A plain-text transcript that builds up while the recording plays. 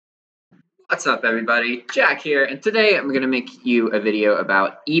What's up, everybody? Jack here, and today I'm going to make you a video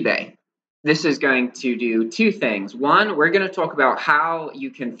about eBay. This is going to do two things. One, we're going to talk about how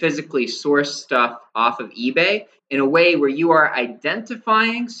you can physically source stuff off of eBay in a way where you are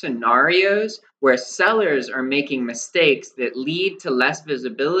identifying scenarios where sellers are making mistakes that lead to less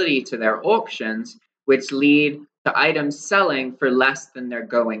visibility to their auctions, which lead to items selling for less than their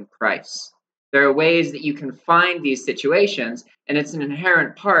going price. There are ways that you can find these situations, and it's an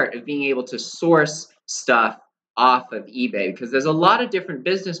inherent part of being able to source stuff off of eBay because there's a lot of different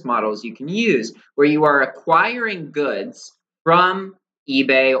business models you can use where you are acquiring goods from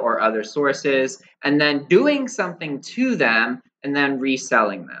eBay or other sources and then doing something to them and then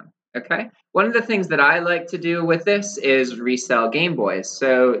reselling them. Okay? One of the things that I like to do with this is resell Game Boys.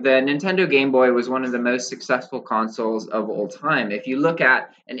 So the Nintendo Game Boy was one of the most successful consoles of all time. If you look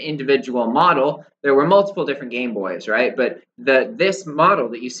at an individual model, there were multiple different Game Boys, right? But this model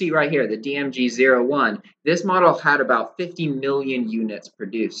that you see right here, the DMG-01, this model had about 50 million units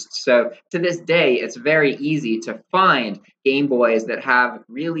produced. So to this day, it's very easy to find Game Boys that have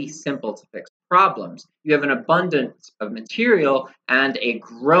really simple to fix problems. You have an abundance of material and a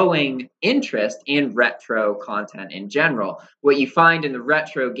growing interest in retro content in general. What you find in the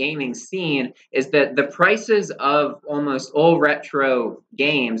retro gaming scene is that the prices of almost all retro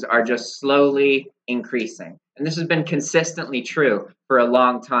games are just slowly increasing. And this has been consistently true for a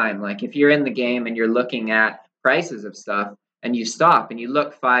long time. Like if you're in the game and you're looking at prices of stuff and you stop and you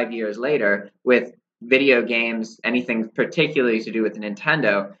look 5 years later with video games, anything particularly to do with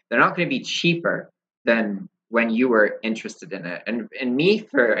Nintendo, they're not going to be cheaper than when you were interested in it. And me,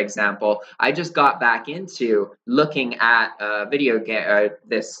 for example, I just got back into looking at video game,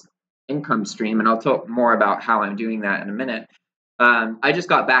 this income stream, and I'll talk more about how I'm doing that in a minute. I just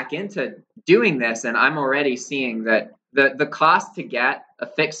got back into doing this, and I'm already seeing that the cost to get a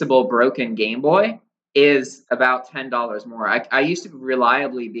fixable broken Game Boy is about $10 more. I used to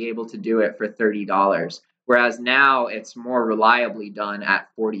reliably be able to do it for $30, whereas now it's more reliably done at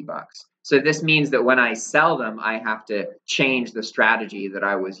 $40. So this means that when I sell them, I have to change the strategy that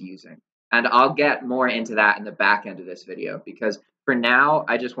I was using. And I'll get more into that in the back end of this video, because for now,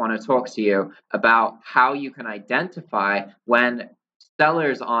 I just want to talk to you about how you can identify when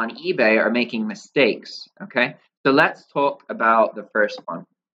sellers on eBay are making mistakes, okay? So let's talk about the first one,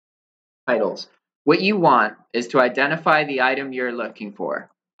 titles. What you want is to identify the item you're looking for.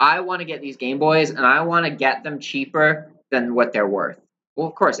 I want to get these Game Boys, and I want to get them cheaper than what they're worth. Well,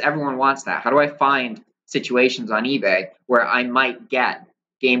 of course, everyone wants that. How do I find situations on eBay where I might get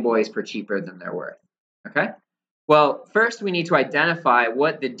Game Boys for cheaper than they're worth? Okay? Well, first we need to identify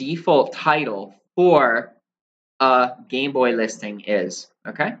what the default title for a Game Boy listing is.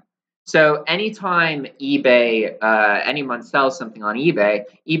 Okay? So anytime eBay, anyone sells something on eBay,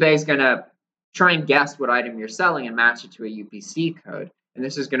 eBay is going to try and guess what item you're selling and match it to a UPC code. And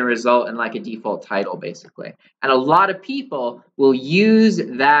this is going to result in like a default title, basically. And a lot of people will use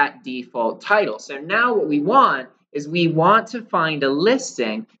that default title. So now what we want is we want to find a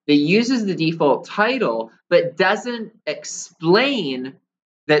listing that uses the default title but doesn't explain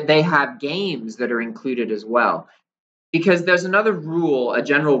that they have games that are included as well. Because there's another rule, a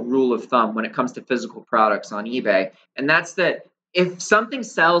general rule of thumb when it comes to physical products on eBay, and that's that if something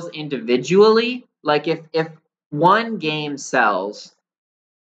sells individually, like if one game sells,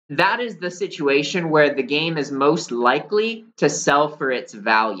 that is the situation where the game is most likely to sell for its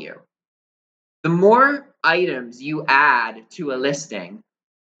value. The more items you add to a listing,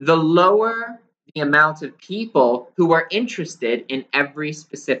 the lower the amount of people who are interested in every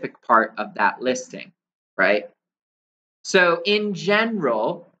specific part of that listing, right? So in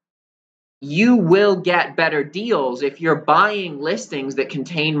general, you will get better deals if you're buying listings that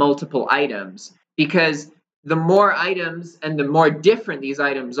contain multiple items, because the more items and the more different these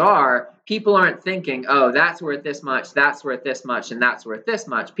items are, people aren't thinking, oh, that's worth this much, that's worth this much, and that's worth this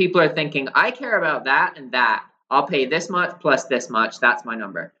much. People are thinking, I care about that and that. I'll pay this much plus this much. That's my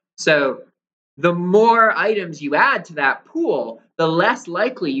number. So the more items you add to that pool, the less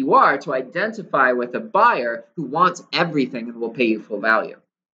likely you are to identify with a buyer who wants everything and will pay you full value.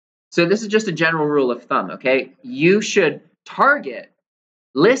 So this is just a general rule of thumb, okay? You should target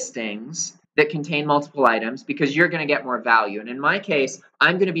listings that contain multiple items because you're going to get more value. And in my case,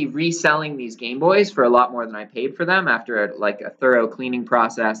 I'm going to be reselling these Game Boys for a lot more than I paid for them after like a thorough cleaning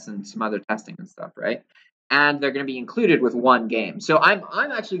process and some other testing and stuff, right? And they're going to be included with one game. So I'm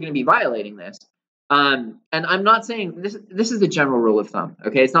actually going to be violating this. And I'm not saying this is the general rule of thumb,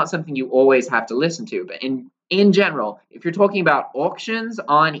 okay? It's not something you always have to listen to, but in general, if you're talking about auctions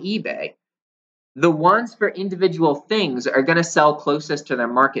on eBay, the ones for individual things are going to sell closest to their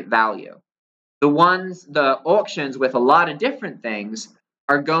market value. The auctions with a lot of different things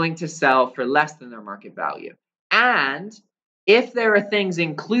are going to sell for less than their market value. And if there are things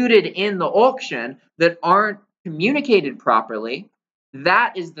included in the auction that aren't communicated properly,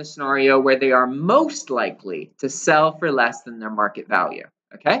 that is the scenario where they are most likely to sell for less than their market value.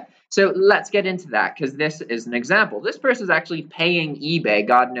 Okay, so let's get into that, because this is an example. This person is actually paying eBay,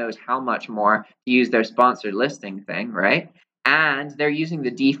 God knows how much more, to use their sponsored listing thing, right? And they're using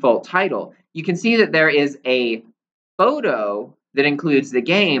the default title. You can see that there is a photo that includes the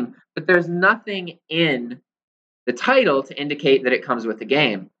game, but there's nothing in the title to indicate that it comes with the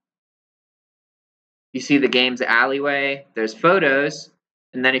game. You see the game's alleyway, there's photos,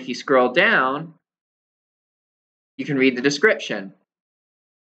 and then if you scroll down, you can read the description.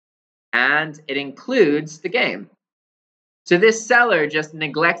 And it includes the game. So this seller just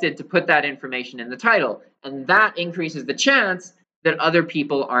neglected to put that information in the title, and that increases the chance that other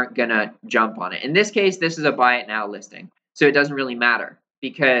people aren't gonna jump on it. In this case, this is a buy it now listing, so it doesn't really matter,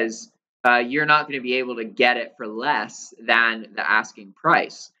 because you're not going to be able to get it for less than the asking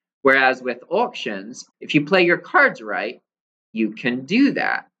price. Whereas with auctions, if you play your cards right, you can do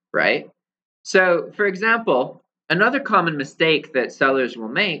that, right? So, for example, another common mistake that sellers will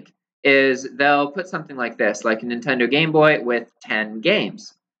make is they'll put something like this, like a Nintendo Game Boy with 10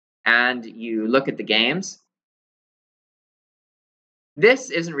 games. And you look at the games. This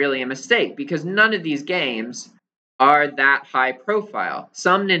isn't really a mistake, because none of these games are that high profile.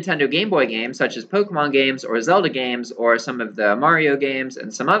 Some Nintendo Game Boy games, such as Pokemon games or Zelda games or some of the Mario games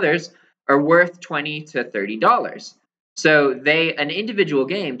and some others, are worth $20 to $30. So an individual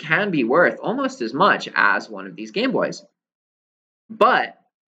game can be worth almost as much as one of these Game Boys. But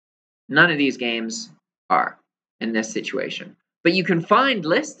none of these games are in this situation. But you can find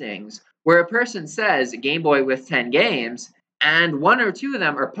listings where a person says Game Boy with 10 games, and one or two of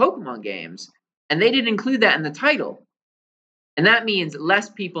them are Pokemon games, and they didn't include that in the title. And that means less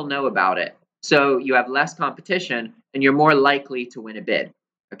people know about it. So you have less competition, and you're more likely to win a bid.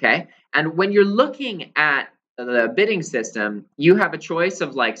 Okay? And when you're looking at the bidding system, you have a choice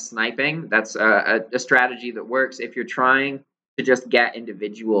of like sniping. That's a strategy that works if you're trying to just get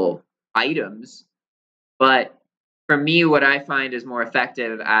individual items. But for me, what I find is more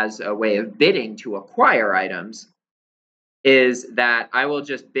effective as a way of bidding to acquire items is that I will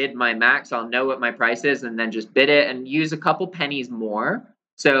just bid my max. I'll know what my price is and then just bid it and use a couple pennies more.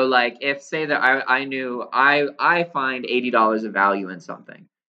 So like if say that I knew I find $80 of value in something,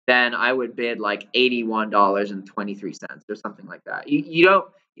 then I would bid like $81.23 or something like that. You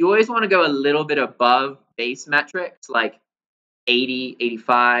always want to go a little bit above base metrics like 80,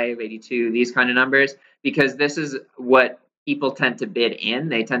 85, 82, these kind of numbers, because this is what people tend to bid in.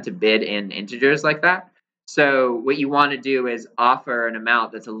 They tend to bid in integers like that. So what you want to do is offer an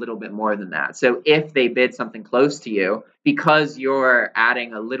amount that's a little bit more than that. So if they bid something close to you, because you're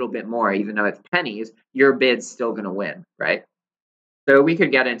adding a little bit more, even though it's pennies, your bid's still going to win, right? So we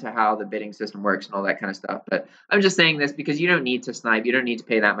could get into how the bidding system works and all that kind of stuff. But I'm just saying this because you don't need to snipe. You don't need to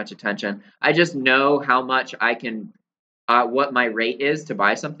pay that much attention. I just know how much I can, what my rate is to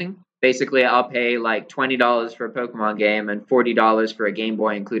buy something. Basically, I'll pay like $20 for a Pokemon game and $40 for a Game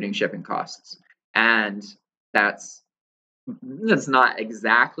Boy, including shipping costs. And that's not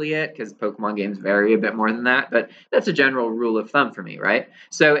exactly it, because Pokemon games vary a bit more than that, but that's a general rule of thumb for me, right?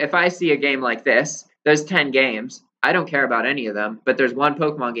 So if I see a game like this, there's 10 games, I don't care about any of them, but there's one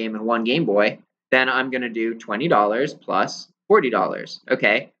Pokemon game and one Game Boy, then I'm going to do $20 plus $40.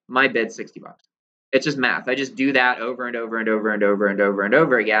 Okay, my bid's $60. It's just math. I just do that over and over and over and over and over and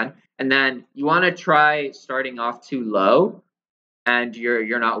over again. And then you want to try starting off too low, and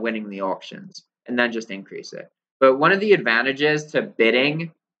you're not winning the auctions, and then just increase it. But one of the advantages to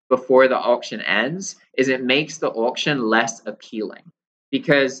bidding before the auction ends is it makes the auction less appealing,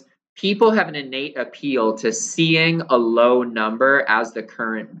 because people have an innate appeal to seeing a low number as the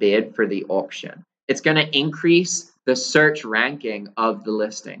current bid for the auction. It's going to increase the search ranking of the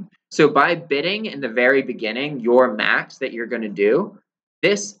listing. So by bidding in the very beginning your max that you're going to do,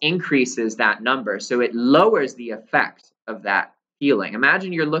 this increases that number. So it lowers the effect of that feeling.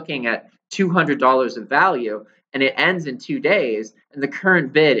 Imagine you're looking at $200 of value and it ends in 2 days and the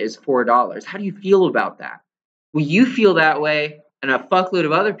current bid is $4. How do you feel about that? Well, you feel that way, and a fuckload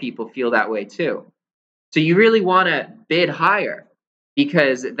of other people feel that way too. So you really want to bid higher,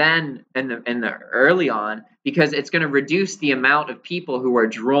 because then in the early on, because it's going to reduce the amount of people who are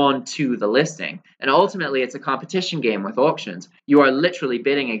drawn to the listing. And ultimately, it's a competition game with auctions. You are literally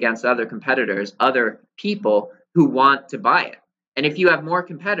bidding against other competitors, other people who want to buy it. And if you have more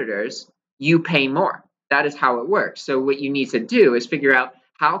competitors, you pay more. That is how it works. So what you need to do is figure out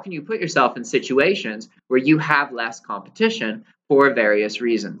how can you put yourself in situations where you have less competition for various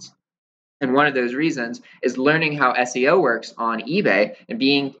reasons? And one of those reasons is learning how SEO works on eBay and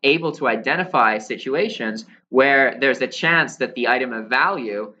being able to identify situations where there's a chance that the item of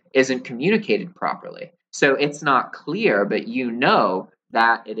value isn't communicated properly. So it's not clear, but you know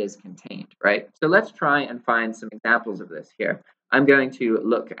that it is contained, right? So let's try and find some examples of this here. I'm going to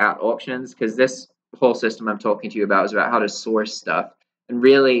look at auctions because this whole system I'm talking to you about is about how to source stuff. And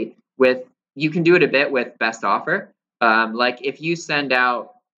really, you can do it a bit with best offer. Like if you send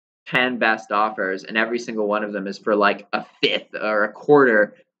out 10 best offers and every single one of them is for like a fifth or a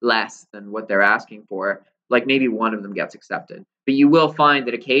quarter less than what they're asking for, like maybe one of them gets accepted. But you will find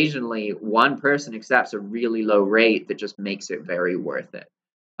that occasionally one person accepts a really low rate that just makes it very worth it.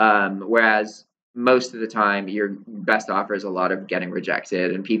 Whereas most of the time, your best offer is a lot of getting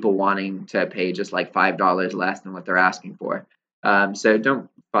rejected and people wanting to pay just like $5 less than what they're asking for. So don't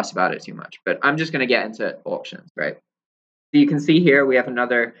fuss about it too much. But I'm just going to get into auctions, right? So you can see here we have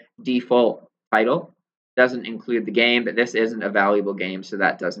another default title. Doesn't include the game, but this isn't a valuable game, so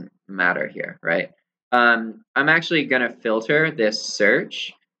that doesn't matter here, right? I'm actually going to filter this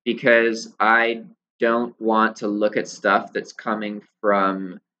search because I don't want to look at stuff that's coming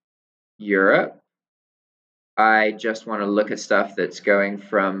from Europe. I just want to look at stuff that's going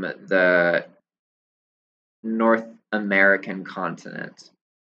from the North American continent.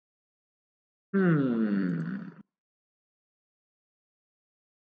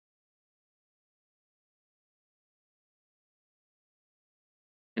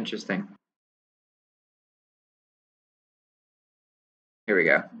 Interesting. Here we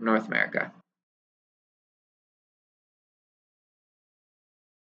go, North America.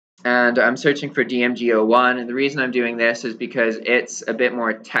 And I'm searching for DMG01, and the reason I'm doing this is because it's a bit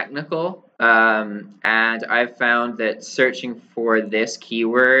more technical, and I've found that searching for this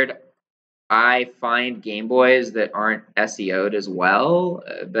keyword, I find Game Boys that aren't SEO'd as well,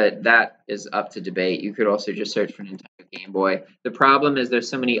 but that is up to debate. You could also just search for Nintendo Game Boy. The problem is there's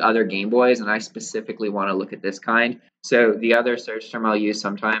so many other Game Boys, and I specifically want to look at this kind. So the other search term I'll use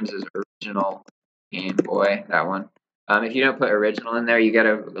sometimes is original Game Boy, that one. If you don't put original in there, you get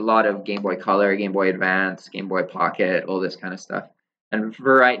a lot of Game Boy Color, Game Boy Advance, Game Boy Pocket, all this kind of stuff. And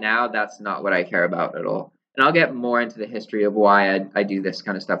for right now, that's not what I care about at all. And I'll get more into the history of why I do this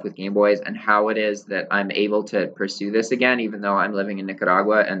kind of stuff with Game Boys and how it is that I'm able to pursue this again, even though I'm living in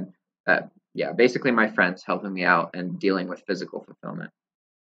Nicaragua. And yeah, basically my friends helping me out and dealing with physical fulfillment.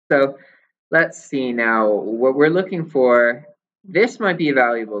 So let's see now what we're looking for. This might be a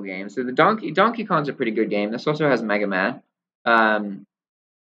valuable game. So the Donkey Kong's a pretty good game. This also has Mega Man. And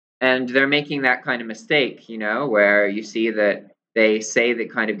they're making that kind of mistake, you know, where you see that they say the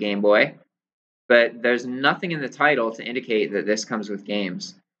kind of Game Boy, but there's nothing in the title to indicate that this comes with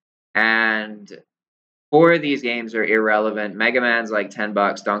games. And 4 of these games are irrelevant. Mega Man's like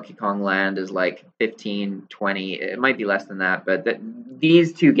 $10. Donkey Kong Land is like 15, 20. It might be less than that, but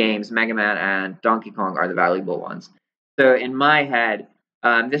these 2 games, Mega Man and Donkey Kong, are the valuable ones. So in my head,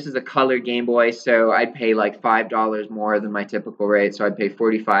 this is a colored Game Boy, so I'd pay like $5 more than my typical rate. So I'd pay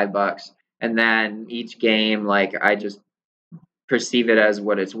 $45, and then each game, like I just perceive it as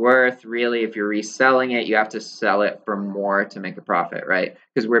what it's worth. Really, if you're reselling it, you have to sell it for more to make a profit, right?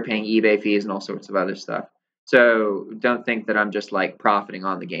 Because we're paying eBay fees and all sorts of other stuff. So don't think that I'm just like profiting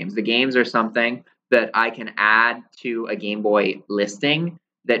on the games. The games are something that I can add to a Game Boy listing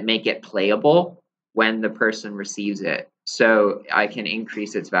that make it playable when the person receives it. So I can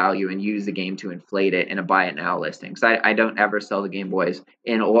increase its value and use the game to inflate it in a buy it now listing. So I don't ever sell the Game Boys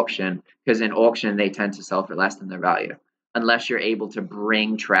in auction because in auction they tend to sell for less than their value, unless you're able to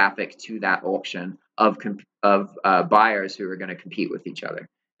bring traffic to that auction of buyers who are going to compete with each other.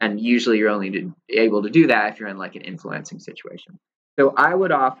 And usually you're only able to do that if you're in like an influencing situation. So I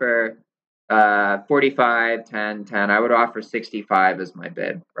would offer 45, 10, 10. I would offer 65 as my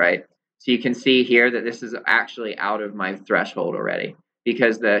bid, right? So you can see here that this is actually out of my threshold already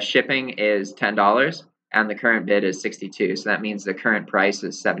because the shipping is $10 and the current bid is 62. So that means the current price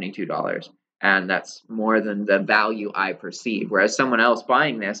is $72. And that's more than the value I perceive. Whereas someone else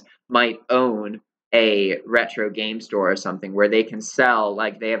buying this might own a retro game store or something where they can sell,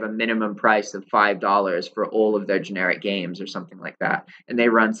 like they have a minimum price of $5 for all of their generic games or something like that. And they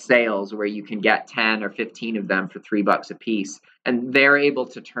run sales where you can get 10 or 15 of them for $3 a piece. And they're able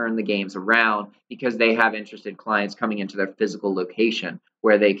to turn the games around because they have interested clients coming into their physical location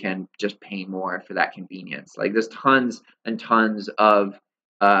where they can just pay more for that convenience. Like there's tons and tons of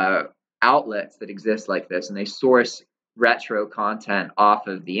outlets that exist like this, and they source retro content off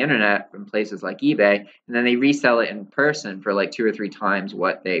of the internet from places like eBay, and then they resell it in person for like 2 or 3 times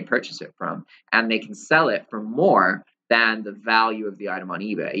what they purchase it from, and they can sell it for more than the value of the item on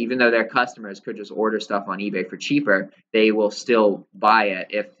eBay. Even though their customers could just order stuff on eBay for cheaper, they will still buy it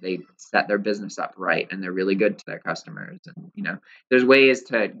if they set their business up right and they're really good to their customers. And there's ways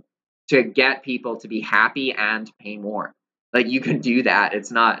to get people to be happy and pay more. Like, you can do that.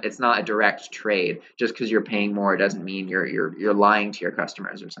 It's not a direct trade. Just because you're paying more doesn't mean you're lying to your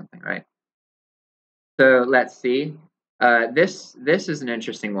customers or something, right? So let's see. This is an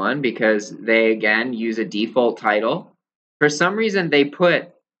interesting one because they again use a default title. For some reason, they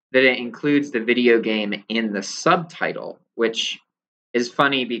put that it includes the video game in the subtitle, which is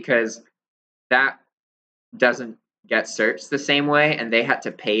funny because that doesn't get searched the same way, and they had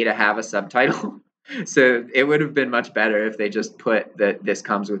to pay to have a subtitle. So it would have been much better if they just put that this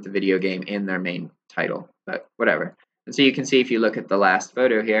comes with the video game in their main title, but whatever. And so you can see if you look at the last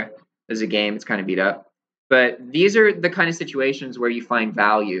photo here, there's a game, it's kind of beat up. But these are the kind of situations where you find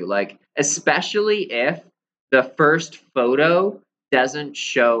value, like especially if the first photo doesn't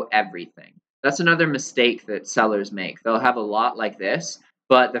show everything. That's another mistake that sellers make. They'll have a lot like this,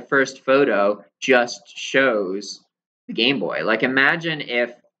 but the first photo just shows the Game Boy. Like, imagine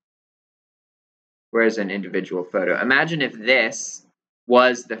if, where's an individual photo? Imagine if this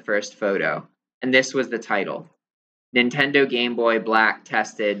was the first photo and this was the title. Nintendo Game Boy Black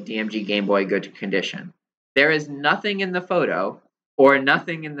tested, DMG Game Boy good condition. There is nothing in the photo or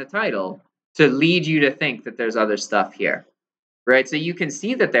nothing in the title to lead you to think that there's other stuff here, right? So you can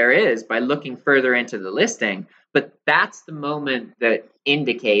see that there is by looking further into the listing, but that's the moment that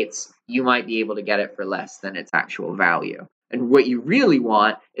indicates you might be able to get it for less than its actual value. And what you really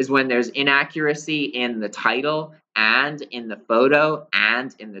want is when there's inaccuracy in the title and in the photo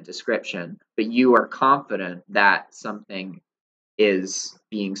and in the description, but you are confident that something is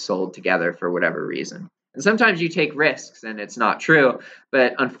being sold together for whatever reason. And sometimes you take risks and it's not true,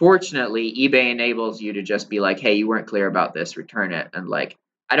 but unfortunately, eBay enables you to just be like, hey, you weren't clear about this, return it. And like,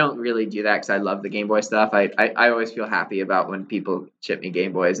 I don't really do that because I love the Game Boy stuff. I always feel happy about when people ship me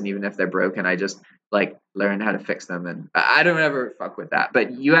Game Boys, and even if they're broken, I just like learn how to fix them, and I don't ever fuck with that.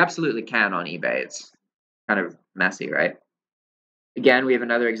 But you absolutely can on eBay. It's kind of messy, right? Again, we have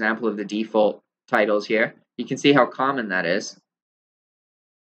another example of the default titles here. You can see how common that is.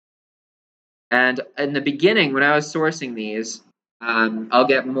 And in the beginning, when I was sourcing these, I'll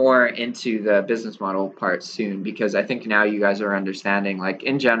get more into the business model part soon, because I think now you guys are understanding, like,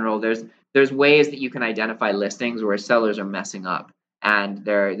 in general, there's ways that you can identify listings where sellers are messing up, and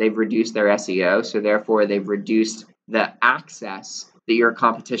they've reduced their SEO, so therefore they've reduced the access that your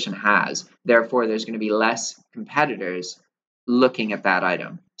competition has. Therefore, there's going to be less competitors looking at that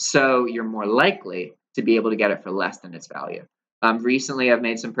item. So you're more likely to be able to get it for less than its value. Recently, I've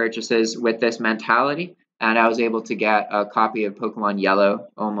made some purchases with this mentality, and I was able to get a copy of Pokemon Yellow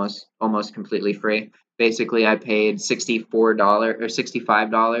almost completely free. Basically, I paid $64 or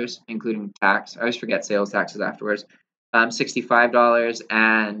 $65, including tax. I always forget sales taxes afterwards. $65,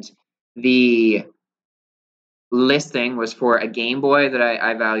 and the listing was for a Game Boy that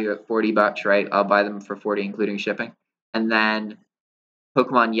I value at $40, right? I'll buy them for $40, including shipping. And then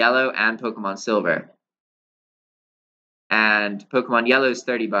Pokemon Yellow and Pokemon Silver. And Pokemon Yellow is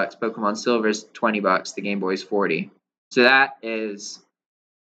 $30, Pokemon Silver is $20, the Game Boy is $40. So that is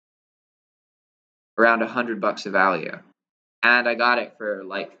around $100 of value. And I got it for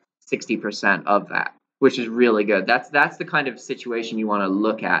like 60% of that, which is really good. That's the kind of situation you want to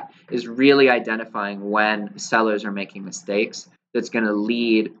look at, is really identifying when sellers are making mistakes that's going to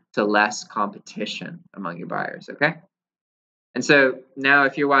lead to less competition among your buyers, okay? And so now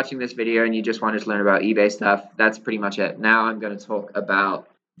if you're watching this video and you just wanted to learn about eBay stuff, that's pretty much it. Now I'm going to talk about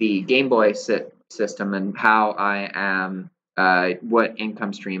the Game Boy system and how I am, what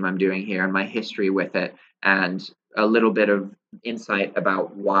income stream I'm doing here and my history with it, and a little bit of insight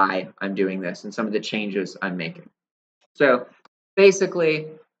about why I'm doing this and some of the changes I'm making. So basically,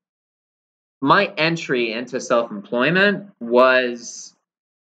 my entry into self-employment was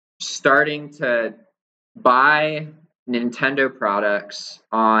starting to buy Nintendo products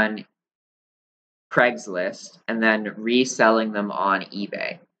on Craigslist and then reselling them on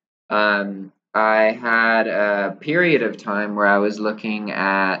eBay. I had a period of time where I was looking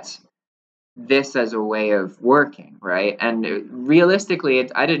at this as a way of working, right? And realistically,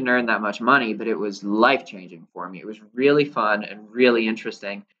 I didn't earn that much money, but it was life-changing for me. It was really fun and really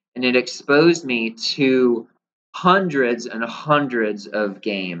interesting, and it exposed me to hundreds and hundreds of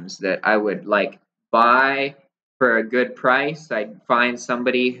games that I would like buy for a good price. I'd find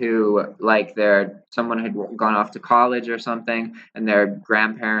somebody who, like, someone had gone off to college or something, and their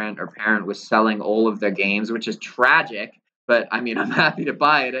grandparent or parent was selling all of their games, which is tragic. But I mean, I'm happy to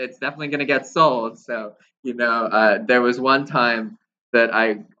buy it. It's definitely going to get sold. So there was one time that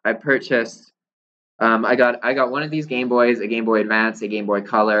I purchased. I got one of these Game Boys, a Game Boy Advance, a Game Boy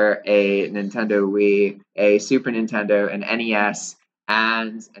Color, a Nintendo Wii, a Super Nintendo, an NES,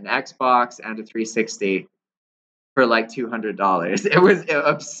 and an Xbox and a 360 for like $200. It was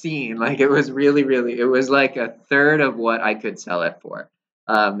obscene. Like, it was really, really. It was like a third of what I could sell it for.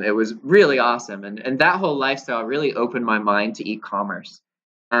 It was really awesome, and that whole lifestyle really opened my mind to e-commerce,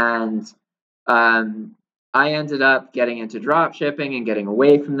 and um, I ended up getting into drop shipping and getting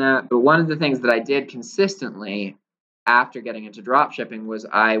away from that. But one of the things that I did consistently after getting into drop shipping was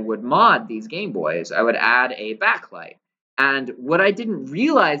I would mod these Game Boys. I would add a backlight. And what I didn't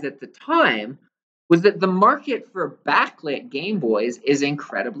realize at the time was that the market for backlit Game Boys is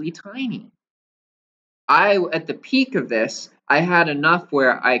incredibly tiny. At the peak of this, I had enough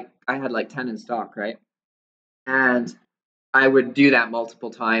where I had like 10 in stock, right? And I would do that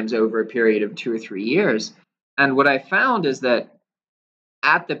multiple times over a period of 2 or 3 years. And what I found is that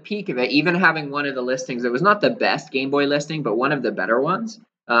at the peak of it, even having one of the listings, it was not the best Game Boy listing, but one of the better ones.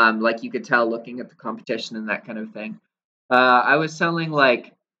 Like, you could tell looking at the competition and that kind of thing. I was selling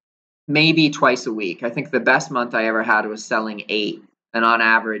like maybe twice a week. I think the best month I ever had was selling 8, and on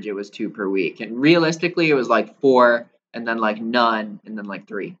average it was 2 per week. And realistically, it was like 4, and then like none, and then like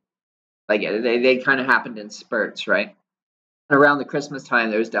 3. Like, they kind of happened in spurts, right? Around the Christmas time,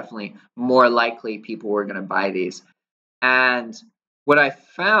 there was definitely more likely people were going to buy these. And what I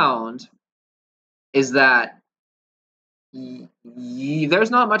found is that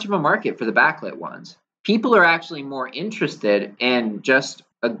there's not much of a market for the backlit ones. People are actually more interested in just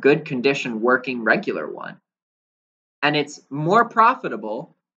a good condition working regular one. And it's more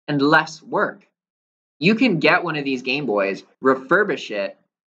profitable and less work. You can get one of these Game Boys, refurbish it,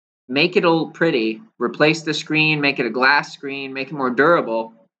 make it all pretty, replace the screen, make it a glass screen, make it more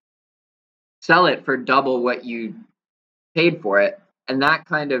durable, sell it for double what you paid for it, and that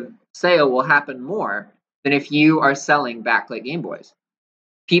kind of sale will happen more than if you are selling backlit Game Boys.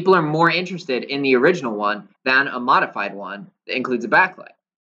 People are more interested in the original one than a modified one that includes a backlight.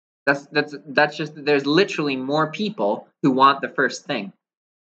 That's just, there's literally more people who want the first thing,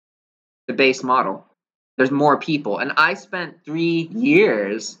 the base model. There's more people, and I spent 3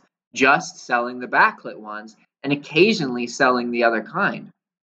 years just selling the backlit ones and occasionally selling the other kind.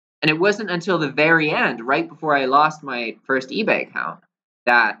 And it wasn't until the very end, right before I lost my first eBay account,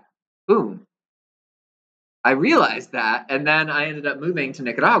 that, boom, I realized that, and then I ended up moving to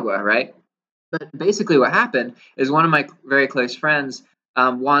Nicaragua, right? But basically what happened is one of my very close friends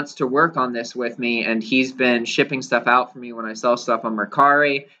wants to work on this with me, and he's been shipping stuff out for me when I sell stuff on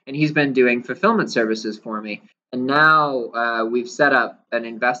Mercari, and he's been doing fulfillment services for me. And now we've set up an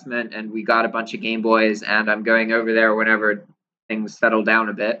investment, and we got a bunch of Game Boys, and I'm going over there whenever things settle down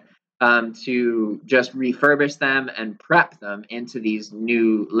a bit, to just refurbish them and prep them into these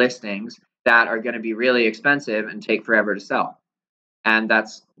new listings that are going to be really expensive and take forever to sell. And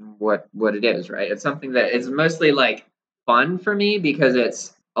that's what it is, right? It's something that is mostly like fun for me because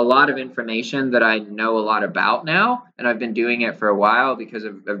it's a lot of information that I know a lot about now, and I've been doing it for a while because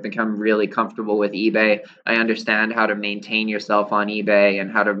I've become really comfortable with eBay. I understand how to maintain yourself on eBay and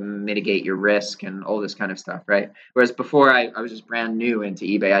how to mitigate your risk and all this kind of stuff, right? Whereas before I was just brand new into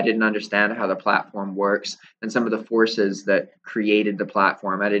eBay. I didn't understand how the platform works and some of the forces that created the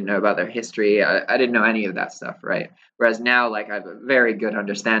platform. I didn't know about their history. I didn't know any of that stuff, right? Whereas now, like, I have a very good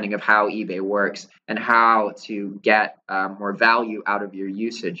understanding of how eBay works and how to get more value out of your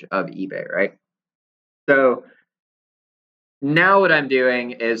usage of eBay, right? So now what I'm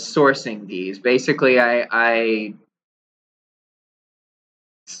doing is sourcing these. Basically, I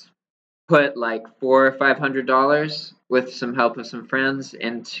put like $400 or $500 with some help of some friends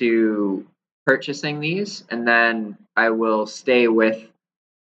into purchasing these, and then I will stay with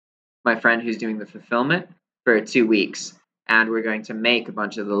my friend who's doing the fulfillment for 2 weeks, and we're going to make a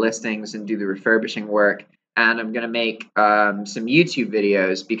bunch of the listings and do the refurbishing work. And I'm going to make some YouTube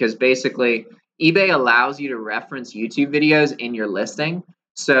videos because basically eBay allows you to reference YouTube videos in your listing.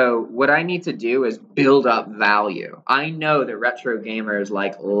 So what I need to do is build up value. I know that retro gamers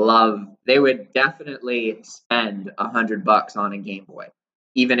they would definitely spend $100 on a Game Boy,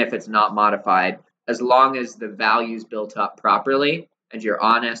 even if it's not modified, as long as the value's built up properly and you're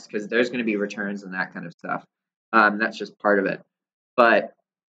honest, because there's going to be returns and that kind of stuff. That's just part of it. But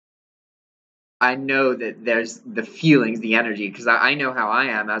I know that there's the feelings, the energy, because I know how I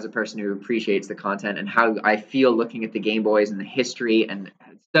am as a person who appreciates the content and how I feel looking at the Game Boys and the history, and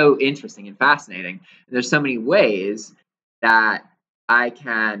it's so interesting and fascinating. And there's so many ways that I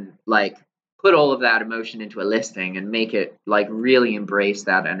can like put all of that emotion into a listing and make it like really embrace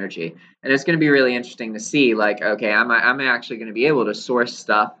that energy. And it's going to be really interesting to see like, okay, I'm actually going to be able to source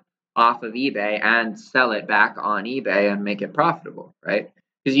stuff off of eBay and sell it back on eBay and make it profitable, right?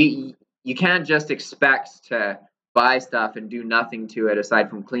 Because you can't just expect to buy stuff and do nothing to it aside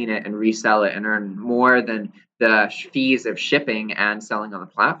from clean it and resell it and earn more than the fees of shipping and selling on the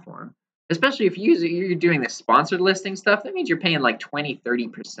platform. Especially if you're doing this sponsored listing stuff, that means you're paying like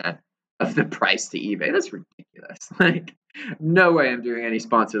 20-30% of the price to eBay. That's ridiculous. Like, no way I'm doing any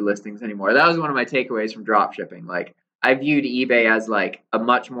sponsored listings anymore. That was one of my takeaways from drop shipping. Like, I viewed eBay as like a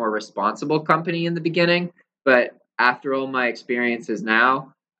much more responsible company in the beginning, but after all my experiences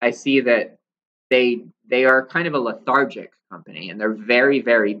now, I see that they are kind of a lethargic company, and they're very,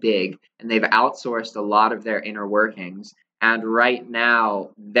 very big, and they've outsourced a lot of their inner workings. And right now,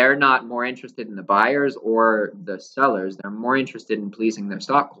 they're not more interested in the buyers or the sellers. They're more interested in pleasing their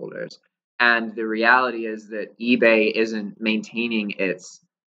stockholders. And the reality is that eBay isn't maintaining its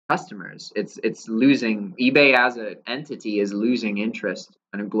customers. It's losing. eBay as an entity is losing interest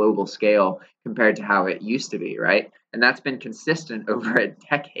on a global scale compared to how it used to be, right? And that's been consistent over a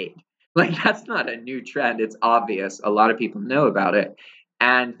decade. Like, that's not a new trend. It's obvious. A lot of people know about it.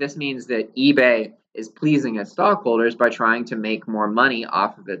 And this means that eBay is pleasing its stockholders by trying to make more money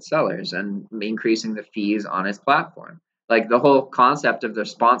off of its sellers and increasing the fees on its platform. Like the whole concept of the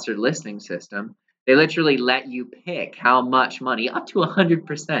sponsored listing system, they literally let you pick how much money, up to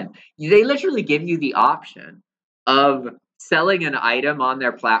 100%. They literally give you the option of selling an item on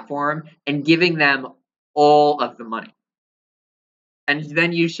their platform and giving them all of the money, and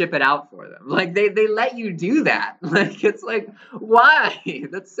then you ship it out for them. Like they let you do that. Like it's like, why?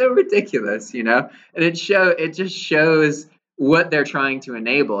 That's so ridiculous, you know? And it just shows what they're trying to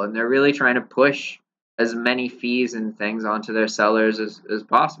enable, and they're really trying to push as many fees and things onto their sellers as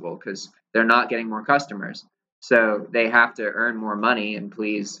possible because they're not getting more customers. So they have to earn more money and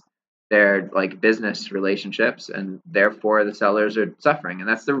please their like business relationships, and therefore the sellers are suffering. And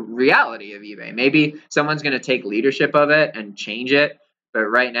that's the reality of eBay. Maybe someone's going to take leadership of it and change it, but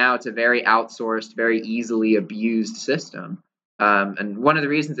right now it's a very outsourced, very easily abused system. And one of the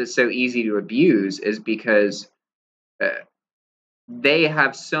reasons it's so easy to abuse is because uh, they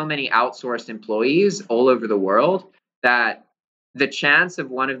have so many outsourced employees all over the world that the chance of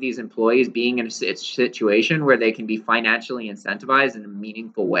one of these employees being in a situation where they can be financially incentivized in a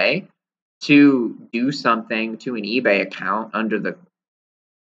meaningful way to do something to an eBay account under the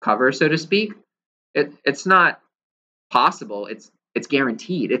cover, so to speak, it's not possible. It's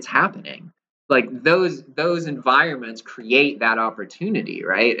guaranteed. It's happening. Like those environments create that opportunity,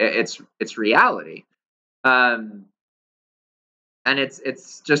 right? It's reality. Um, and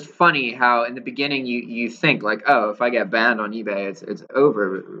it's just funny how in the beginning you think like, oh, if I get banned on eBay, it's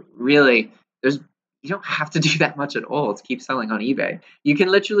over. Really, there's you don't have to do that much at all to keep selling on eBay. You can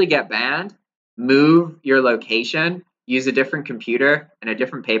literally get banned, move your location, use a different computer and a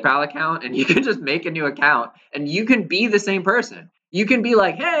different PayPal account, and you can just make a new account and you can be the same person. You can be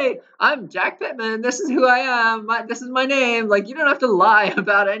like, hey, I'm Jack Pitman. This is who I am. This is my name. Like, you don't have to lie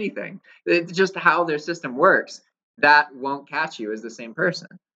about anything. It's just how their system works. That won't catch you as the same person.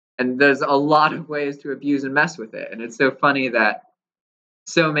 And there's a lot of ways to abuse and mess with it. And it's so funny that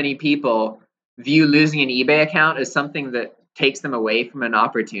so many people view losing an eBay account as something that takes them away from an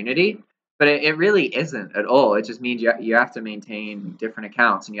opportunity, but it really isn't at all. It just means you have to maintain different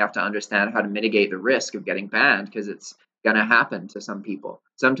accounts and you have to understand how to mitigate the risk of getting banned because it's going to happen to some people.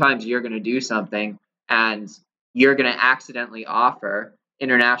 Sometimes you're going to do something and you're going to accidentally offer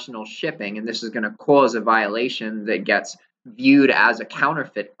international shipping, and this is going to cause a violation that gets viewed as a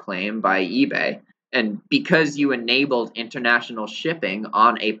counterfeit claim by eBay. And because you enabled international shipping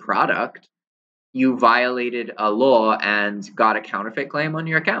on a product, you violated a law and got a counterfeit claim on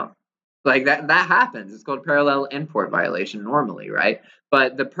your account. Like that happens. It's called parallel import violation normally, right?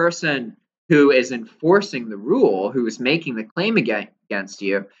 But the person who is enforcing the rule, who is making the claim against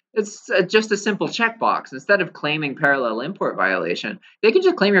you, it's just a simple checkbox. Instead of claiming parallel import violation, they can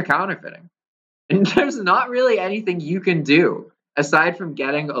just claim you're counterfeiting. And there's not really anything you can do aside from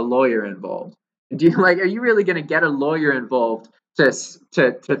getting a lawyer involved. Are you really going to get a lawyer involved to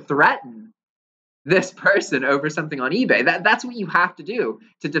threaten this person over something on eBay? That's what you have to do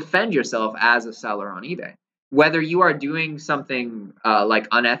to defend yourself as a seller on eBay. Whether you are doing something like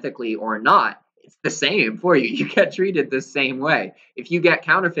unethically or not, it's the same for you. You get treated the same way. If you get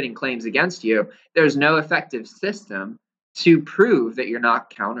counterfeiting claims against you, there's no effective system to prove that you're not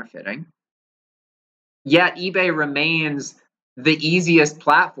counterfeiting. Yet eBay remains the easiest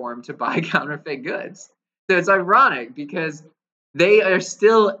platform to buy counterfeit goods. So it's ironic because they are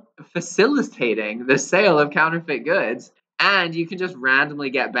still facilitating the sale of counterfeit goods, and you can just randomly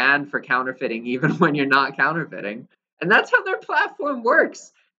get banned for counterfeiting even when you're not counterfeiting. And that's how their platform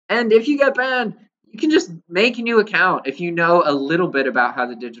works. And if you get banned, you can just make a new account if you know a little bit about how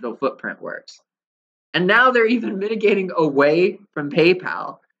the digital footprint works. And now they're even mitigating away from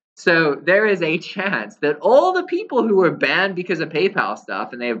PayPal. So there is a chance that all the people who were banned because of PayPal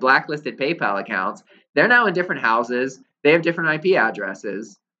stuff and they have blacklisted PayPal accounts, they're now in different houses. They have different IP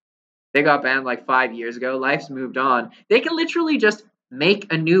addresses. They got banned like 5 years ago. Life's moved on. They can literally just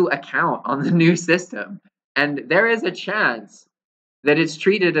make a new account on the new system. And there is a chance that it's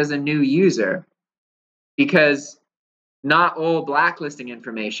treated as a new user because not all blacklisting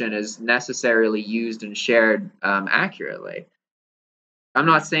information is necessarily used and shared accurately. I'm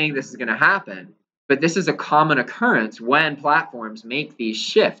not saying this is going to happen, but this is a common occurrence when platforms make these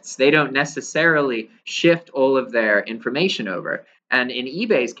shifts. They don't necessarily shift all of their information over. And in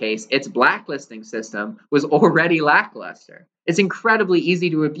eBay's case, its blacklisting system was already lackluster. It's incredibly easy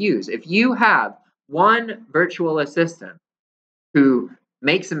to abuse. If you have one virtual assistant who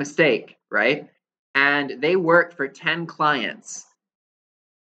makes a mistake, right, and they work for 10 clients,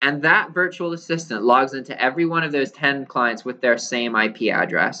 and that virtual assistant logs into every one of those 10 clients with their same IP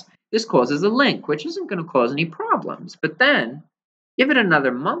address, this causes a link, which isn't going to cause any problems. But then, give it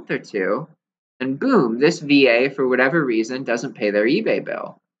another month or two, and boom, this VA, for whatever reason, doesn't pay their eBay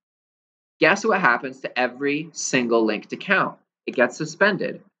bill. Guess what happens to every single linked account? It gets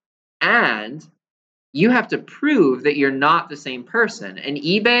suspended. And you have to prove that you're not the same person. And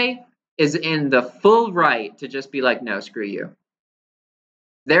eBay is in the full right to just be like, no, screw you.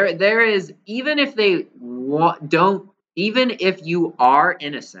 There is, even if they even if you are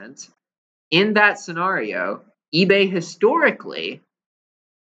innocent, in that scenario, eBay historically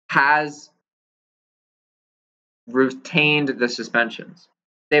has retained the suspensions.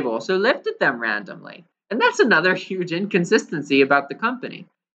 They've also lifted them randomly. And that's another huge inconsistency about the company.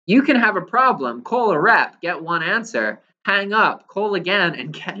 You can have a problem, call a rep, get one answer, hang up, call again,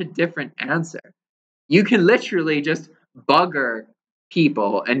 and get a different answer. You can literally just bugger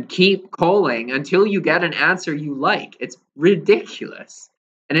people and keep calling until you get an answer you like. It's ridiculous.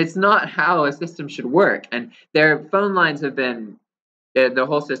 And it's not how a system should work. And their phone lines have been, the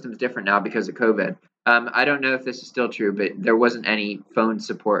whole system's different now because of COVID. I don't know if this is still true, but there wasn't any phone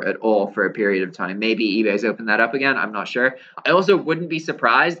support at all for a period of time. Maybe eBay's opened that up again. I'm not sure. I also wouldn't be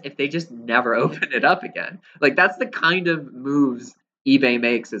surprised if they just never open it up again. Like, that's the kind of moves eBay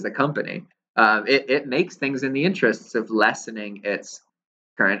makes as a company. It makes things in the interests of lessening its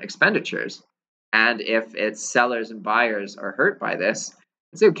current expenditures. And if its sellers and buyers are hurt by this,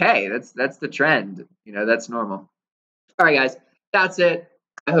 it's okay. That's the trend. You know, that's normal. All right, guys, that's it.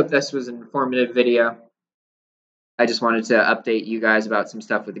 I hope this was an informative video. I just wanted to update you guys about some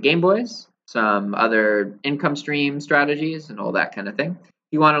stuff with the Game Boys, some other income stream strategies, and all that kind of thing. If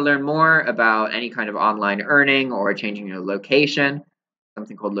you want to learn more about any kind of online earning or changing your location,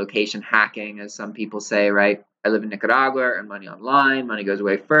 something called location hacking, as some people say, right? I live in Nicaragua, earn money online, money goes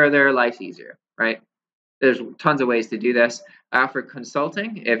away further, life's easier, right? There's tons of ways to do this. I offer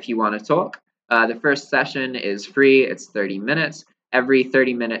consulting if you want to talk. The first session is free, it's 30 minutes. Every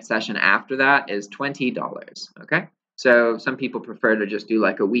 30-minute session after that is $20, okay? So some people prefer to just do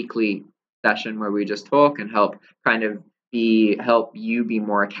like a weekly session where we just talk and help you be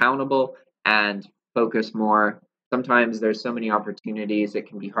more accountable and focus more. Sometimes there's so many opportunities, it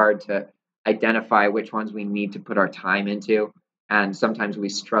can be hard to identify which ones we need to put our time into. And sometimes we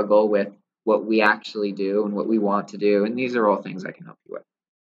struggle with what we actually do and what we want to do. And these are all things I can help you with.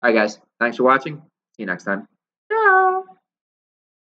 All right, guys, thanks for watching. See you next time. Ciao.